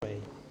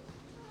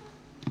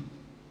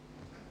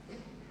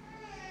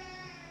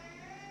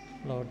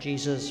Lord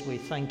Jesus, we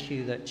thank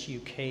you that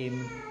you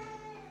came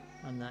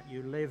and that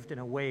you lived in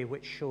a way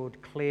which showed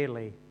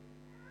clearly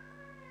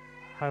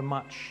how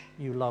much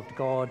you loved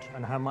God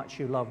and how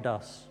much you loved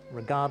us,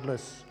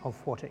 regardless of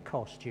what it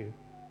cost you.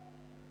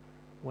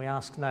 We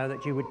ask now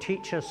that you would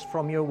teach us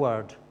from your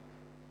word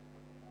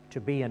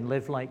to be and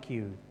live like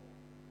you.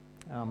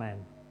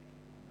 Amen.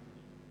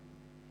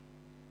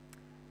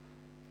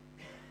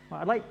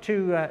 Well, I'd like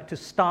to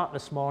start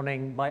this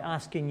morning by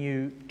asking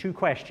you two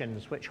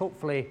questions, which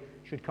hopefully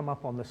should come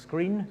up on the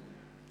screen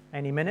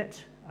any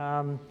minute.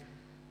 I'm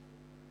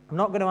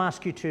not going to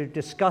ask you to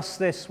discuss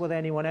this with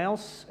anyone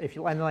else,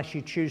 unless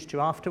you choose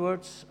to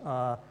afterwards,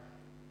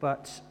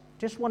 but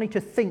just wanting to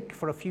think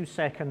for a few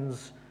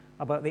seconds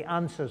about the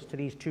answers to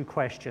these two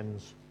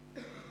questions.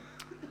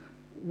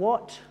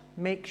 What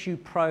makes you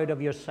proud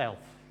of yourself?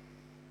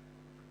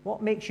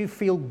 What makes you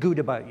feel good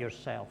about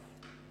yourself,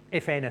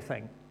 if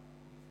anything?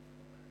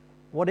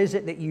 What is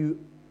it that you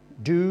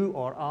do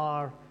or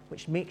are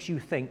which makes you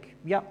think,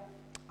 yep,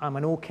 I'm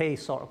an okay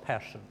sort of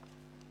person?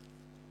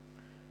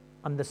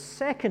 And the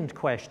second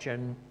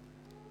question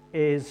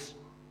is,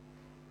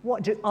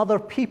 what do other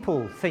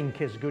people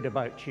think is good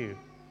about you?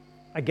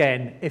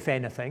 Again, if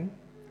anything.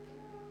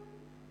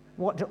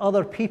 What do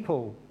other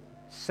people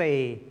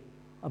say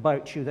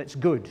about you that's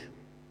good?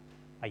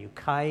 Are you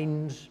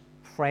kind,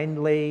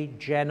 friendly,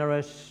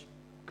 generous,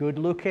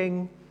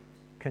 good-looking,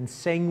 can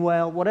sing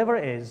well, whatever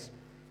it is?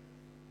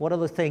 What are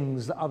the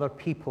things that other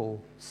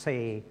people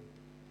say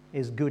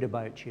is good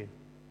about you?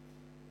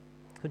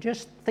 So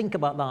just think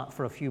about that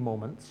for a few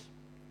moments.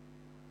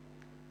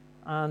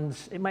 And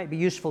it might be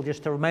useful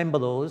just to remember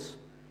those,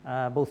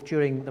 both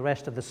during the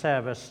rest of the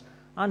service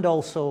and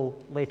also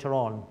later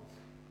on.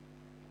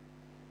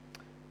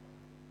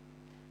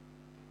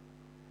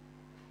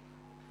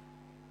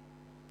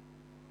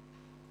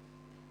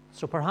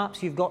 So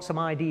perhaps you've got some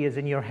ideas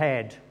in your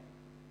head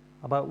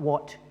about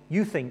what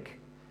you think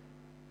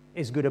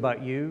is good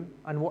about you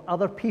and what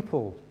other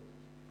people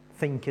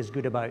think is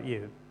good about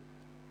you.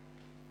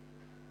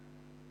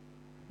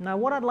 Now,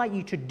 what I'd like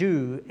you to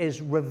do is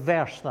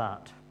reverse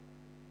that.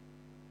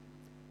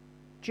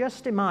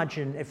 Just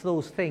imagine if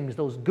those things,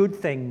 those good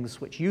things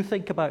which you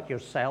think about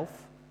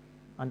yourself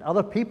and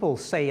other people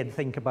say and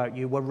think about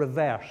you were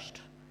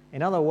reversed.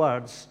 In other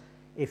words,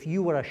 if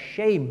you were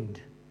ashamed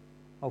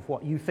of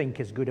what you think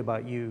is good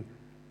about you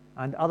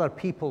and other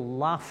people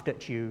laughed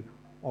at you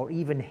or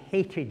even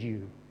hated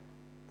you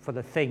for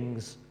the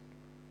things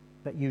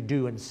that you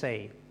do and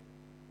say.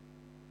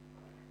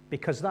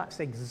 Because that's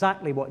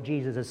exactly what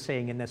Jesus is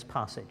saying in this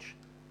passage.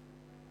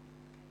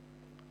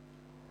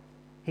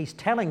 He's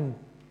telling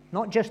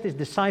not just his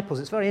disciples,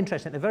 it's very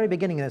interesting, at the very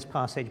beginning of this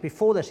passage,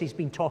 before this he's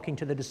been talking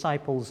to the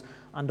disciples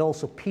and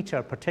also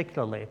Peter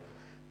particularly,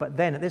 but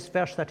then at this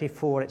verse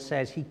 34 it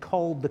says he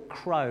called the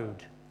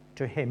crowd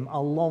to him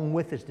along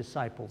with his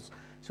disciples.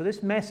 So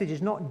this message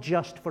is not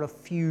just for a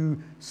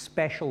few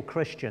special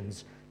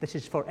Christians. This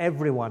is for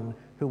everyone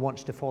who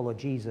wants to follow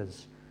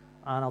Jesus.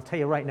 And I'll tell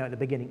you right now at the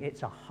beginning,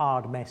 it's a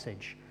hard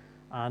message.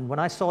 And when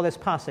I saw this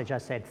passage, I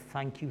said,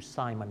 thank you,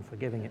 Simon, for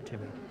giving it to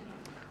me.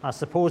 I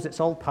suppose it's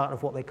all part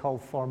of what they call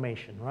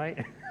formation,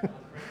 right?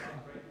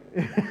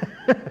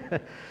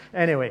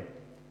 Anyway,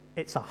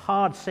 it's a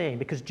hard saying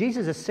because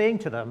Jesus is saying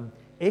to them,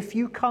 if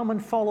you come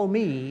and follow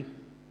me,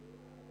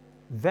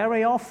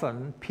 very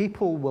often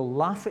people will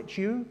laugh at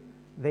you,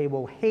 they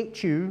will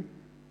hate you,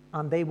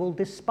 and they will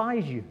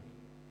despise you.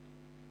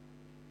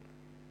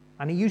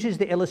 And he uses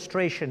the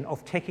illustration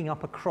of taking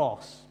up a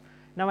cross.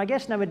 Now, I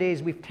guess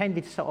nowadays we've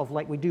tended to sort of,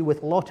 like we do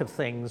with a lot of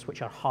things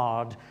which are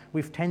hard,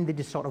 we've tended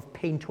to sort of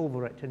paint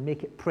over it and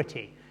make it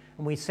pretty.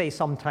 And we say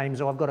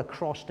sometimes, oh, I've got a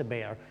cross to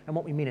bear. And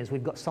what we mean is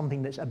we've got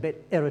something that's a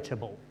bit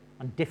irritable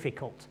and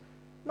difficult.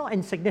 Not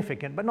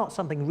insignificant, but not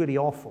something really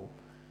awful.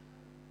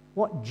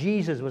 What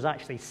Jesus was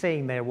actually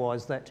saying there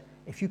was that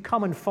if you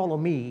come and follow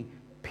me,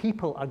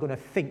 people are going to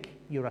think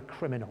you're a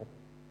criminal.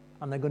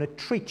 And they're going to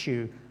treat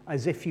you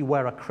as if you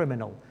were a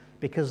criminal.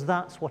 Because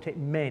that's what it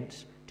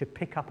meant to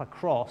pick up a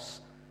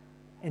cross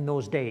in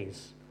those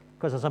days.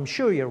 Because as I'm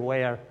sure you're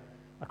aware,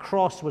 a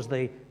cross was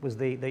the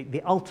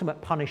ultimate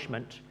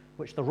punishment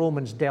which the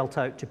Romans dealt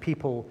out to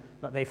people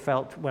that they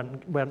felt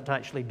weren't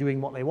actually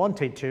doing what they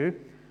wanted to.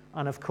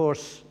 And of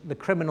course, the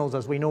criminals,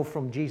 as we know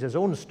from Jesus'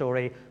 own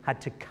story,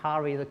 had to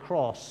carry the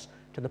cross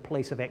to the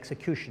place of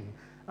execution.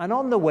 And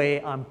on the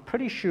way, I'm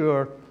pretty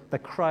sure the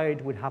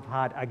crowd would have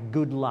had a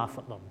good laugh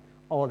at them.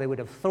 Or they would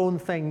have thrown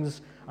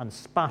things and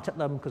spat at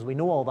them, because we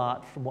know all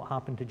that from what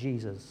happened to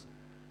Jesus.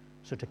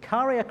 So to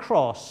carry a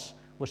cross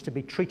was to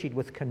be treated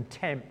with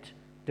contempt,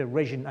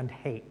 derision, and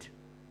hate.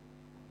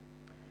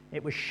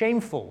 It was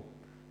shameful,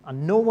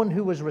 and no one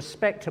who was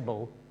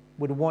respectable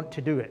would want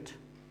to do it.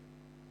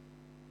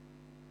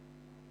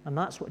 And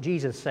that's what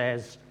Jesus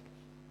says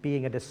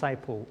being a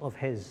disciple of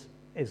his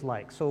is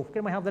like. So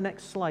can we have the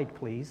next slide,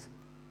 please?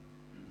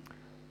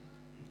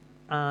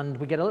 And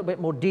we get a little bit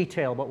more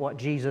detail about what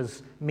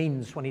Jesus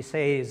means when he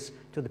says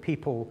to the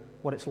people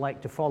what it's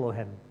like to follow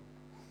him.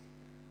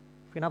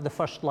 We can have the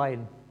first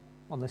line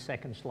on the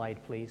second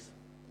slide, please.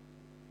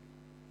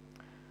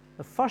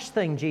 The first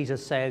thing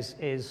Jesus says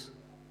is,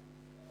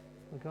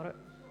 we got it?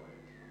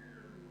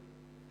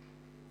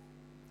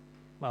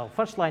 Well,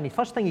 first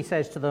thing he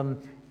says to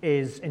them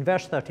is, in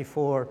verse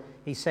 34,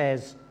 he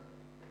says,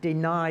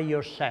 deny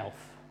yourself.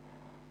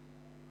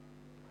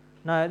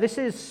 Now, this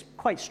is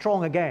quite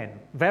strong again,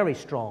 very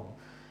strong.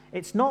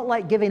 It's not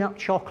like giving up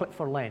chocolate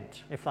for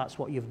Lent, if that's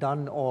what you've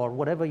done, or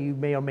whatever you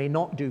may or may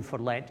not do for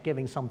Lent,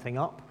 giving something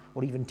up,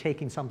 or even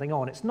taking something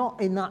on. It's not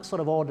in that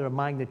sort of order of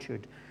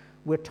magnitude.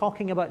 We're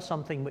talking about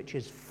something which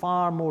is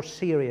far more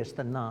serious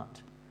than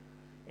that.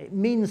 It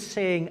means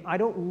saying, I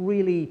don't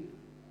really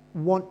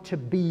want to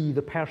be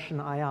the person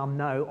I am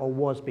now or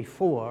was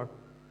before.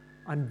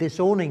 I'm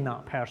disowning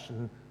that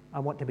person. I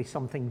want to be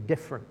something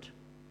different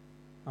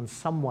and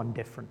someone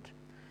different.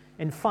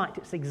 In fact,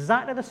 it's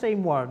exactly the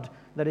same word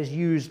that is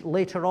used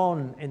later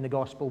on in the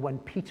gospel when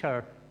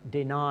Peter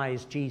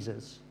denies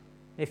Jesus.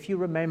 If you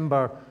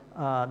remember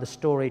the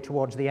story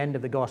towards the end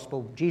of the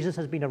gospel, Jesus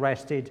has been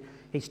arrested.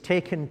 He's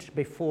taken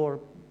before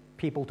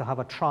people to have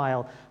a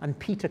trial, and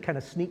Peter kind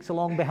of sneaks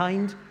along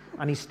behind,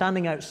 and he's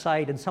standing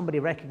outside, and somebody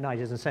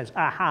recognizes and says,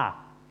 aha,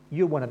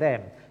 you're one of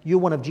them. You're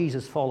one of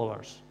Jesus'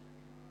 followers.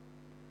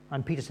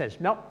 And Peter says,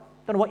 no,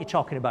 don't know what you're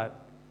talking about.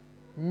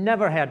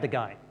 Never heard the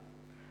guy.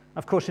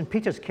 Of course, in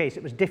Peter's case,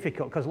 it was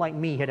difficult because, like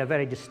me, he had a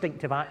very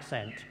distinctive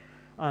accent,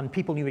 and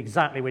people knew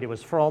exactly where he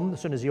was from as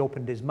soon as he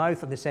opened his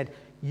mouth, and they said,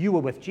 you were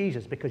with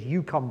Jesus because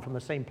you come from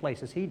the same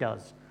place as he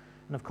does.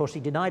 And of course, he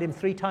denied him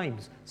 3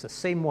 times. It's the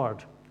same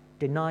word.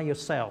 Deny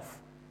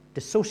yourself.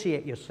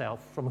 Dissociate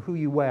yourself from who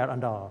you were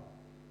and are.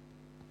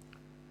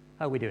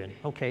 How are we doing?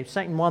 Okay,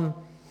 second one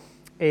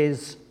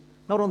is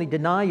not only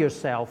deny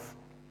yourself,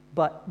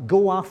 but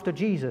go after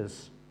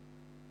Jesus.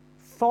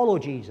 Follow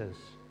Jesus.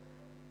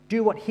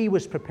 Do what he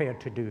was prepared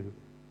to do.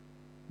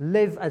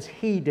 Live as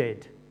he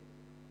did.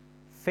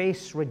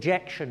 Face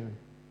rejection,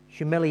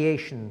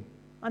 humiliation,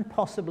 and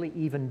possibly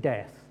even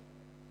death.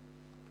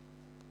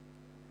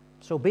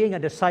 So being a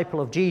disciple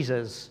of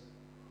Jesus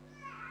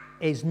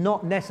is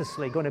not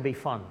necessarily going to be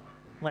fun.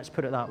 Let's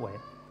put it that way.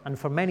 And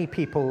for many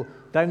people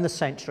down the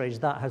centuries,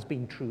 that has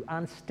been true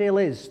and still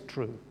is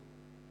true.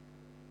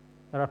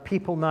 There are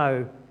people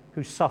now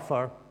who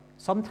suffer,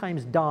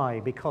 sometimes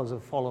die because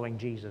of following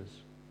Jesus.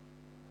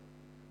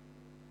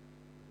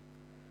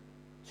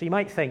 So you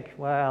might think,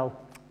 well,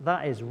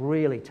 that is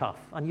really tough.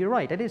 And you're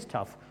right, it is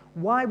tough.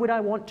 Why would I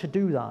want to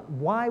do that?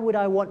 Why would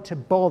I want to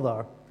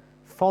bother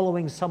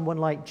following someone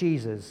like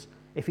Jesus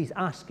if he's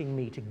asking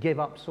me to give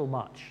up so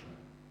much?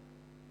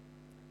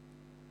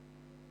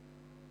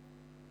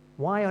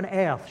 Why on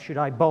earth should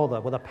I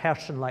bother with a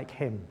person like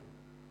him?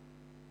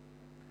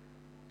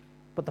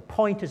 But the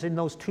point is in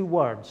those 2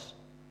 words,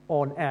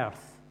 on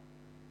earth.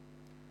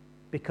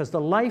 Because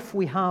the life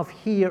we have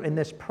here in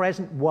this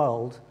present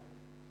world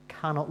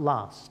cannot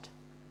last.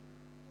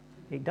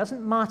 It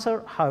doesn't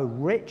matter how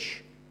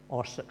rich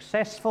or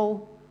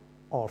successful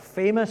or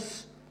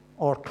famous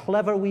or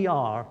clever we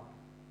are,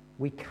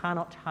 we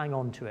cannot hang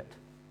on to it.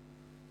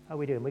 How are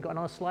we doing? We got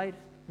another slide?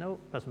 No,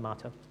 doesn't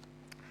matter.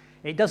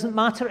 It doesn't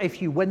matter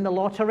if you win the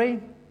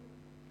lottery,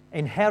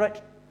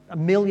 inherit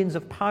millions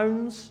of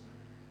pounds,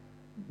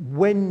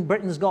 win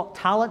Britain's Got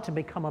Talent and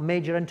become a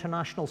major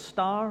international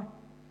star,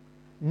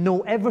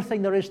 know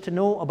everything there is to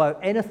know about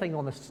anything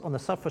on the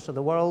surface of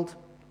the world,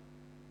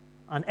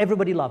 and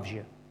everybody loves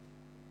you.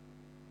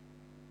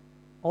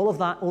 All of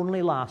that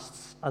only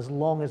lasts as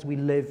long as we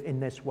live in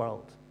this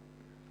world.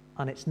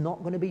 And it's not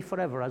going to be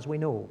forever, as we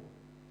know.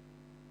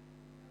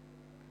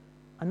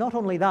 And not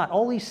only that,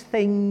 all these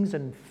things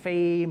and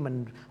fame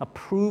and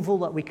approval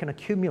that we can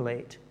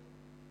accumulate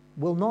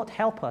will not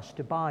help us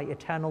to buy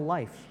eternal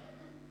life.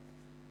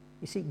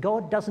 You see,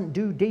 God doesn't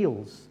do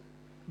deals.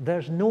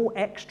 There's no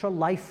extra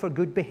life for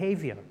good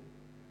behavior.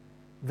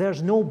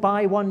 There's no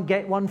buy one,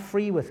 get one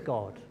free with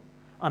God.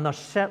 And there's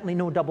certainly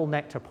no double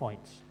nectar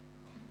points.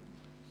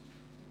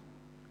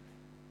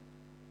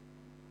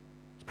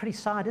 It's pretty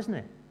sad, isn't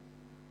it?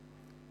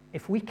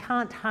 If we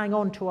can't hang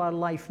on to our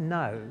life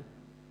now,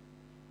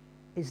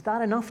 is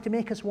that enough to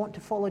make us want to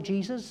follow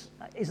Jesus?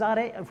 Is that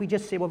it? If we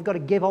just say, well, we've got to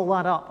give all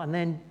that up and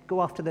then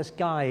go after this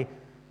guy,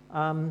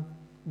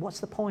 what's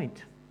the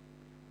point?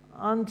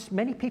 And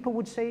many people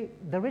would say,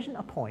 there isn't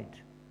a point.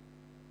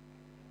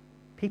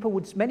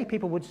 Many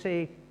people would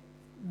say,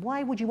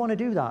 why would you want to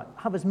do that?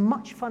 Have as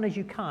much fun as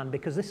you can,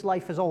 because this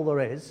life is all there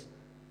is.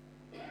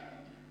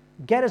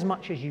 Get as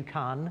much as you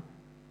can.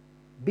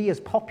 Be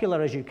as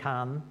popular as you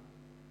can.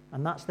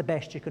 And that's the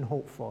best you can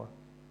hope for.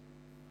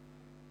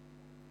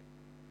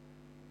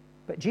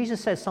 But Jesus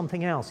says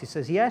something else. He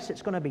says, yes,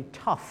 it's going to be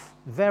tough,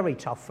 very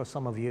tough for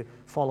some of you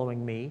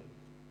following me.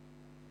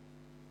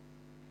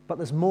 But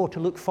there's more to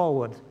look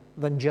forward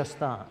than just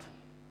that.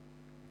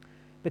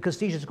 Because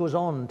Jesus goes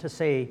on to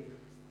say,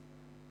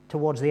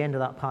 towards the end of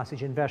that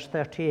passage, in verse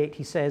 38,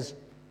 he says,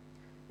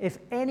 if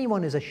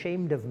anyone is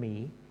ashamed of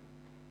me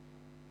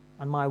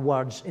and my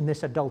words in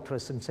this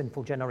adulterous and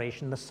sinful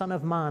generation, the Son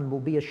of Man will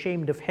be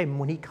ashamed of him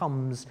when he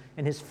comes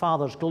in his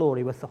Father's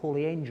glory with the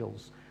holy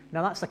angels.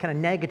 Now that's the kind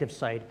of negative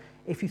side.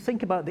 If you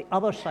think about the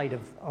other side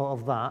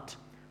of that,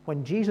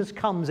 When Jesus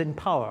comes in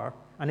power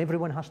and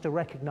everyone has to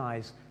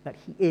recognize that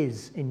he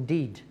is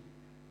indeed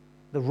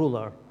the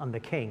ruler and the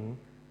king,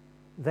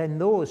 then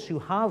those who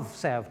have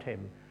served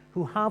him,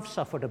 who have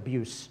suffered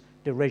abuse,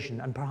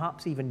 derision, and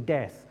perhaps even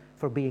death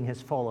for being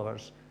his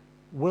followers,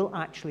 will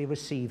actually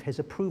receive his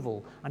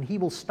approval. And he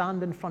will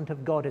stand in front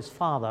of God his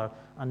Father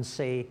and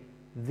say,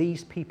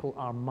 these people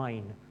are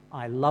mine.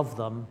 I love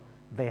them.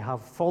 They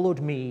have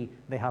followed me.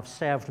 They have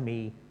served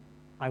me.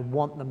 I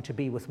want them to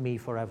be with me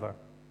forever.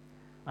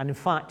 And in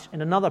fact,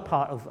 in another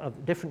part of a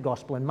different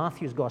gospel, in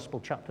Matthew's gospel,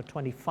 chapter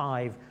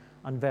 25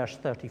 and verse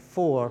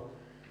 34,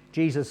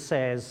 Jesus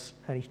says,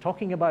 and he's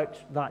talking about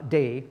that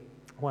day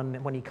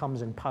when he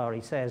comes in power,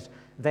 he says,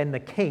 then the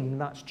king,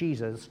 that's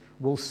Jesus,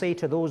 will say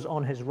to those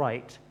on his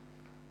right,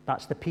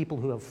 that's the people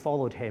who have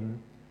followed him,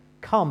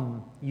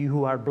 come, you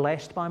who are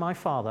blessed by my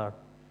Father,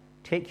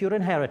 take your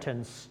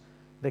inheritance,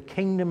 the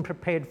kingdom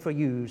prepared for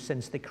you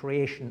since the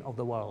creation of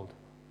the world.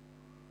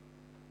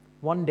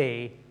 One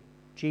day,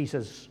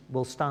 Jesus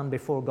will stand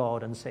before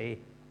God and say,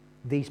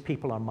 these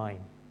people are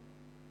mine.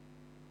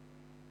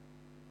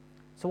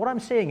 So what I'm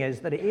saying is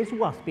that it is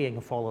worth being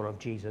a follower of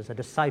Jesus, a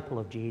disciple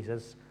of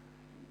Jesus,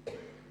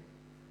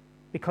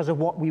 because of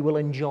what we will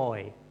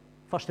enjoy.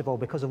 First of all,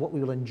 because of what we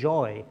will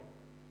enjoy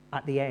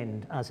at the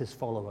end as his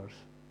followers.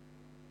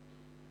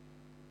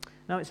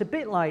 Now, it's a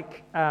bit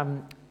like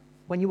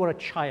when you were a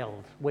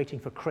child waiting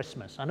for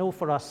Christmas. I know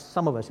for us,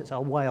 some of us, it's a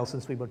while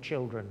since we were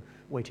children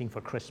waiting for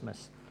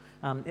Christmas.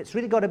 It's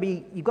really got to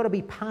be, you've got to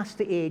be past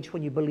the age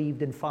when you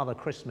believed in Father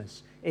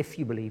Christmas, if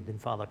you believed in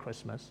Father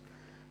Christmas.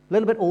 A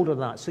little bit older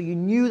than that. So you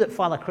knew that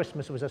Father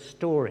Christmas was a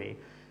story,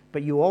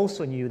 but you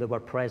also knew there were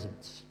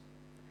presents.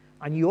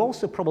 And you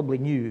also probably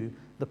knew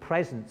the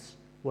presents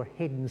were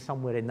hidden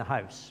somewhere in the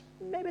house.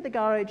 Maybe the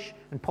garage,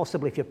 and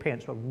possibly if your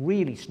parents were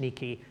really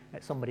sneaky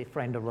at somebody,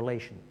 friend or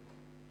relation.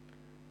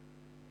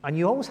 And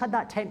you always had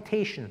that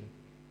temptation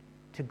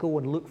to go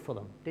and look for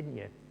them, didn't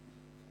you?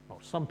 Well,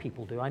 some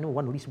people do. I know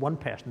at least one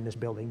person in this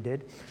building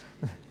did.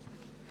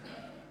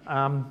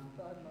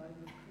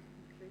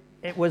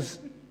 It was,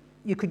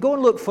 you could go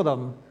and look for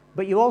them,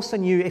 but you also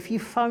knew if you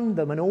found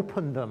them and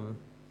opened them,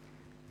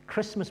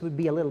 Christmas would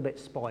be a little bit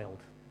spoiled.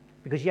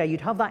 Because, yeah, you'd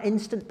have that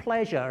instant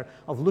pleasure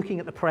of looking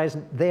at the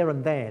present there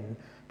and then,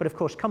 but of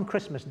course, come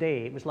Christmas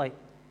Day, it was like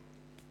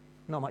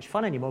not much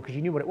fun anymore because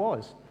you knew what it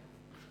was.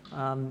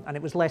 And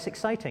it was less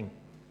exciting.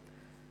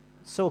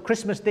 So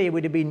Christmas Day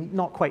would have been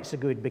not quite so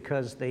good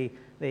because the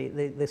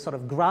sort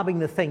of grabbing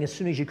the thing as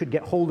soon as you could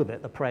get hold of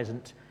it, the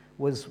present,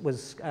 was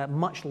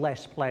much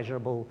less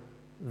pleasurable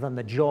than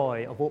the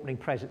joy of opening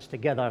presents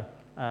together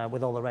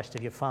with all the rest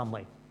of your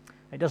family.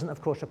 It doesn't,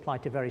 of course, apply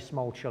to very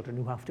small children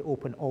who have to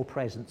open all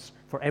presents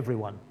for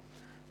everyone.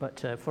 But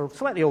for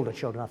slightly older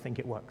children, I think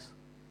it works.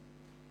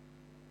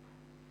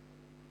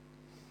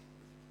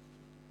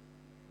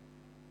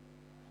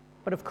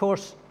 But of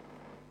course,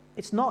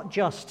 it's not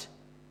just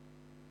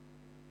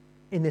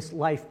in this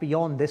life,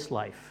 beyond this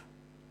life,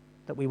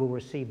 that we will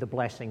receive the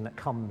blessing that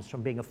comes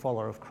from being a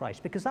follower of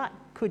Christ, because that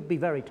could be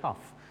very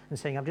tough, and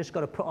saying, I've just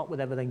got to put up with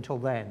everything till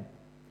then.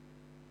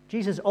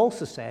 Jesus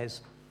also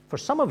says, for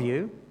some of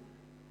you,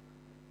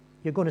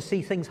 you're going to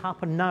see things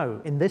happen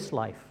now in this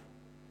life.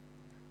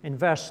 In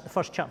the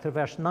first chapter,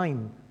 verse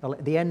 9,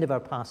 at the end of our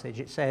passage,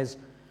 it says,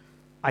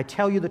 I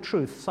tell you the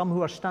truth, some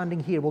who are standing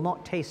here will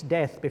not taste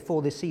death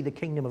before they see the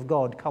kingdom of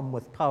God come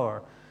with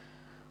power.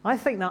 I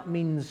think that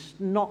means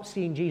not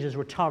seeing Jesus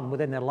return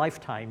within their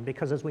lifetime,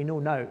 because as we know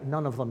now,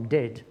 none of them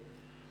did,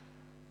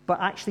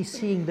 but actually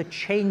seeing the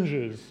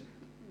changes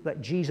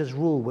that Jesus'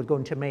 rule was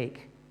going to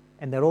make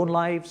in their own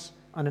lives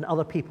and in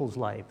other people's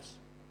lives.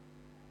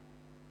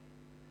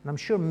 And I'm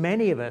sure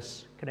many of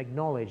us can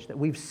acknowledge that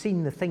we've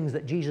seen the things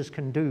that Jesus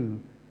can do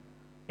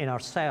in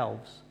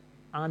ourselves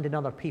and in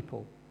other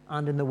people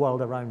and in the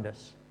world around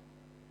us.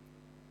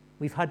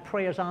 We've had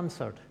prayers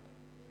answered.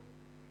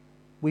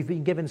 We've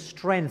been given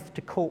strength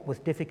to cope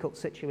with difficult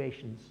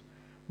situations.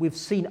 We've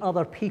seen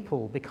other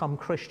people become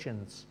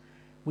Christians.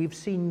 We've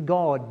seen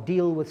God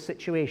deal with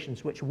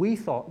situations which we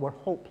thought were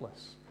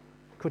hopeless,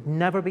 could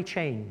never be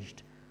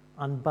changed.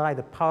 And by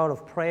the power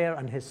of prayer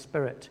and His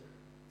Spirit,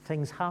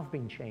 things have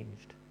been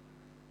changed.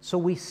 So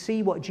we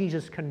see what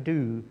Jesus can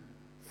do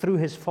through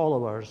His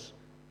followers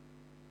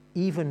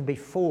even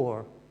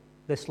before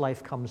this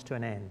life comes to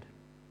an end.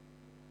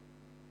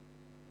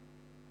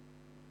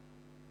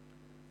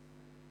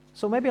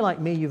 So maybe like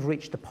me, you've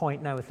reached the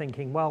point now of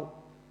thinking, well,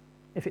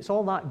 if it's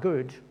all that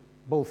good,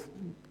 both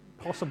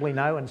possibly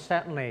now and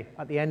certainly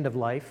at the end of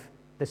life,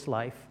 this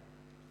life,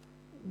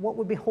 what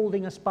would be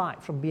holding us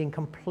back from being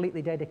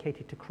completely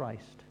dedicated to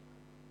Christ?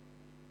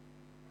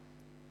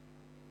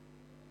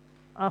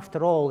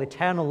 After all,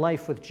 eternal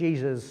life with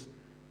Jesus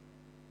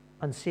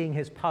and seeing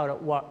His power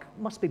at work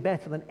must be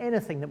better than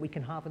anything that we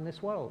can have in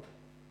this world.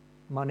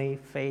 Money,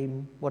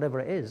 fame, whatever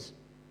it is.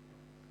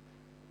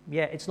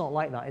 Yet it's not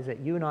like that, is it?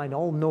 You and I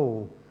all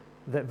know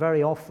that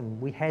very often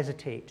we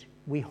hesitate,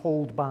 we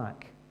hold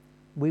back,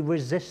 we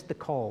resist the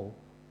call.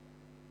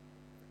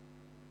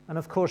 And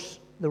of course,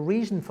 the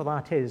reason for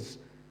that is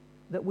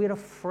that we're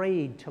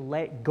afraid to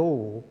let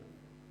go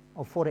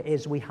of what it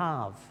is we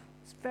have.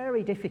 It's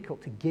very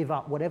difficult to give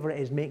up whatever it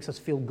is makes us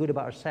feel good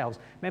about ourselves.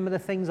 Remember the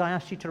things I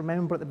asked you to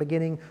remember at the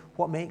beginning?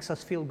 What makes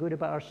us feel good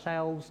about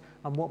ourselves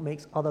and what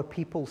makes other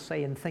people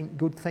say and think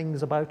good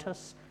things about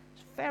us?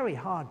 It's very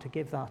hard to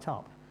give that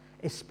up,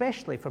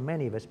 especially for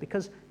many of us,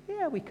 because,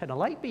 yeah, we kind of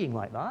like being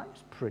like that.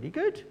 It's pretty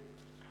good.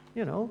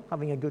 You know,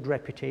 having a good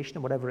reputation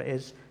and whatever it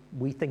is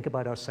we think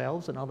about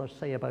ourselves and others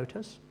say about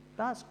us.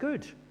 That's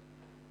good.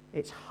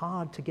 It's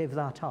hard to give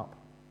that up.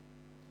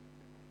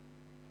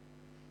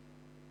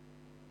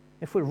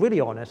 If we're really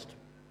honest,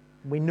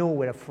 we know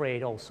we're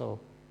afraid also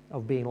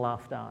of being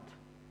laughed at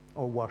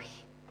or worse.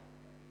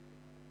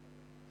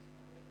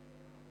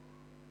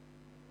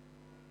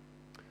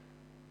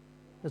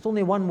 There's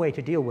only one way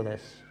to deal with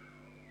this,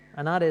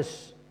 and that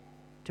is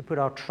to put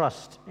our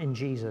trust in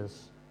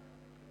Jesus,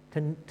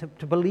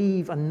 to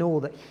believe and know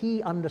that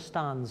he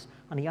understands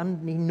and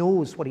he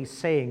knows what he's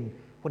saying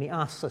when he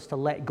asks us to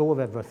let go of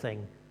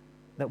everything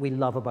that we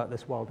love about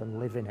this world and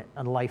live in it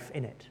and life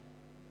in it.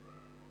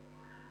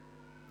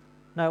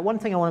 Now, one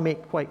thing I want to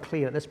make quite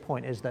clear at this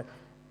point is that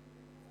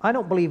I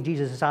don't believe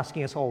Jesus is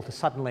asking us all to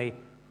suddenly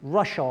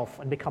rush off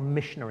and become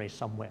missionaries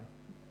somewhere.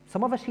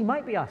 Some of us, he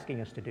might be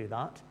asking us to do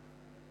that.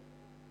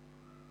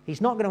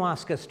 He's not going to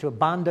ask us to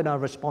abandon our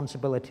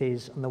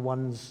responsibilities and the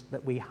ones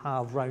that we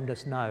have round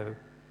us now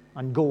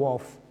and go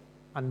off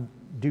and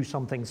do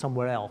something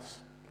somewhere else.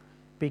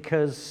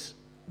 Because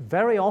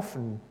very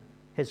often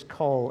his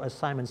call, as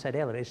Simon said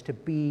earlier, is to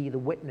be the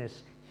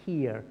witness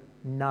here,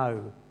 now,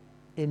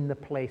 in the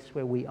place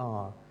where we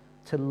are,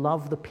 to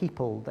love the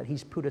people that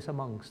he's put us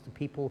amongst, the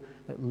people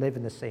that live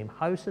in the same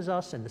house as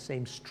us, in the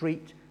same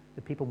street,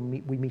 the people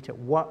we meet at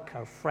work,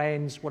 our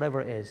friends,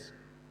 whatever it is.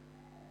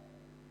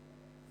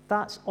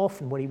 That's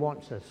often where he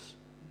wants us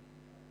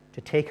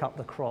to take up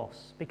the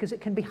cross, because it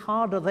can be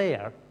harder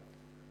there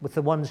with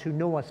the ones who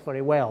know us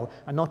very well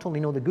and not only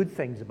know the good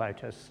things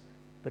about us,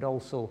 but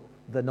also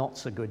the not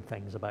so good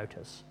things about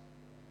us.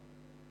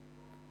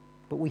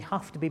 But we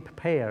have to be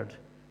prepared,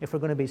 if we're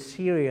going to be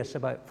serious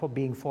about for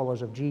being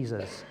followers of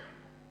Jesus,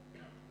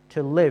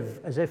 to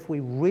live as if we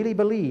really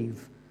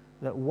believe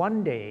that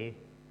one day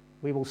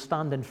we will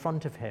stand in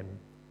front of him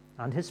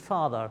and his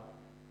Father,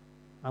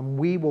 and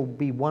we will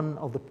be one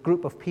of the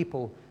group of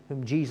people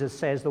whom Jesus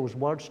says those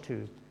words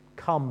to,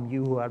 "Come,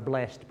 you who are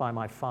blessed by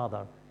my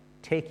Father,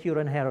 take your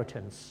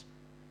inheritance,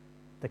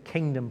 the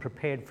kingdom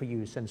prepared for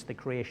you since the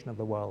creation of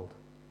the world."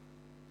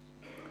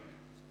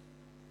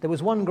 There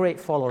was one great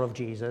follower of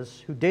Jesus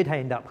who did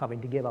end up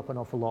having to give up an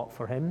awful lot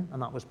for him, and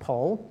that was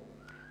Paul.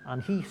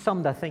 And he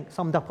summed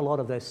up a lot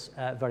of this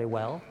very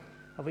well.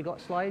 Have we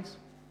got slides?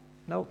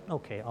 No?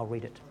 Okay, I'll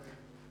read it.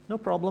 No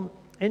problem.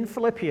 In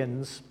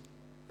Philippians,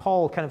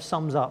 Paul kind of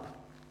sums up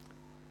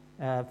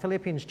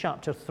Philippians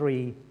chapter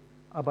 3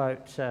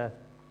 about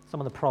some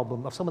of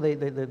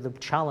the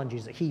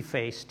challenges that he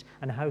faced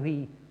and how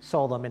he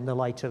saw them in the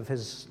light of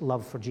his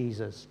love for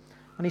Jesus.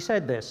 And he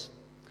said this: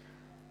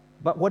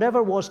 "But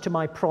whatever was to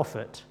my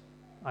profit,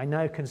 I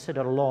now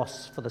consider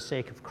loss for the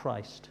sake of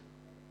Christ.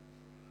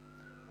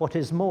 What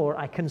is more,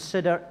 I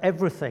consider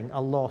everything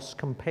a loss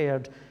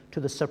compared to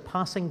the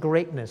surpassing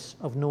greatness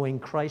of knowing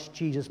Christ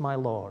Jesus my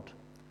Lord,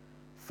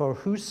 for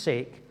whose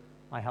sake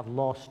I have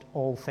lost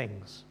all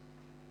things."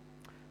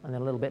 And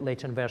then a little bit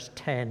later in verse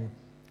 10,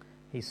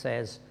 he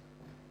says,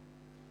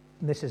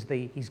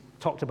 he's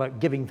talked about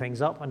giving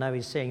things up, and now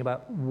he's saying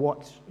about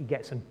what he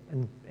gets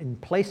in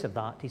place of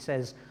that. He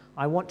says,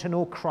 "I want to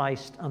know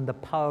Christ and the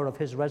power of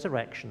his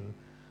resurrection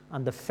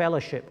and the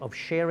fellowship of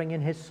sharing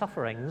in his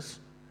sufferings,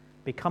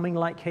 becoming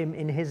like him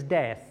in his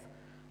death,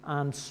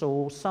 and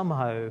so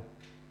somehow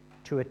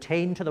to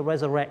attain to the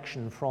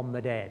resurrection from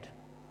the dead."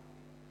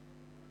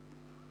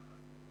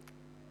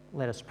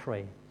 Let us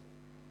pray.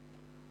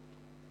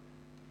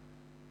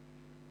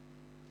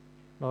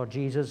 Lord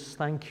Jesus,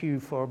 thank you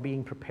for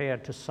being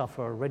prepared to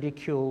suffer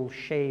ridicule,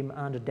 shame,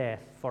 and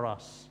death for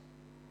us.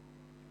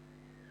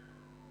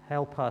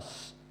 Help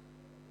us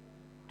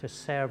to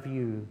serve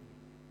you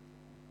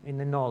in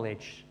the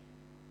knowledge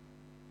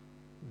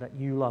that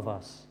you love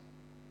us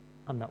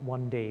and that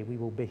one day we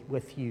will be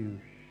with you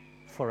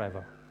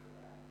forever.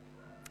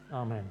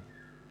 Amen.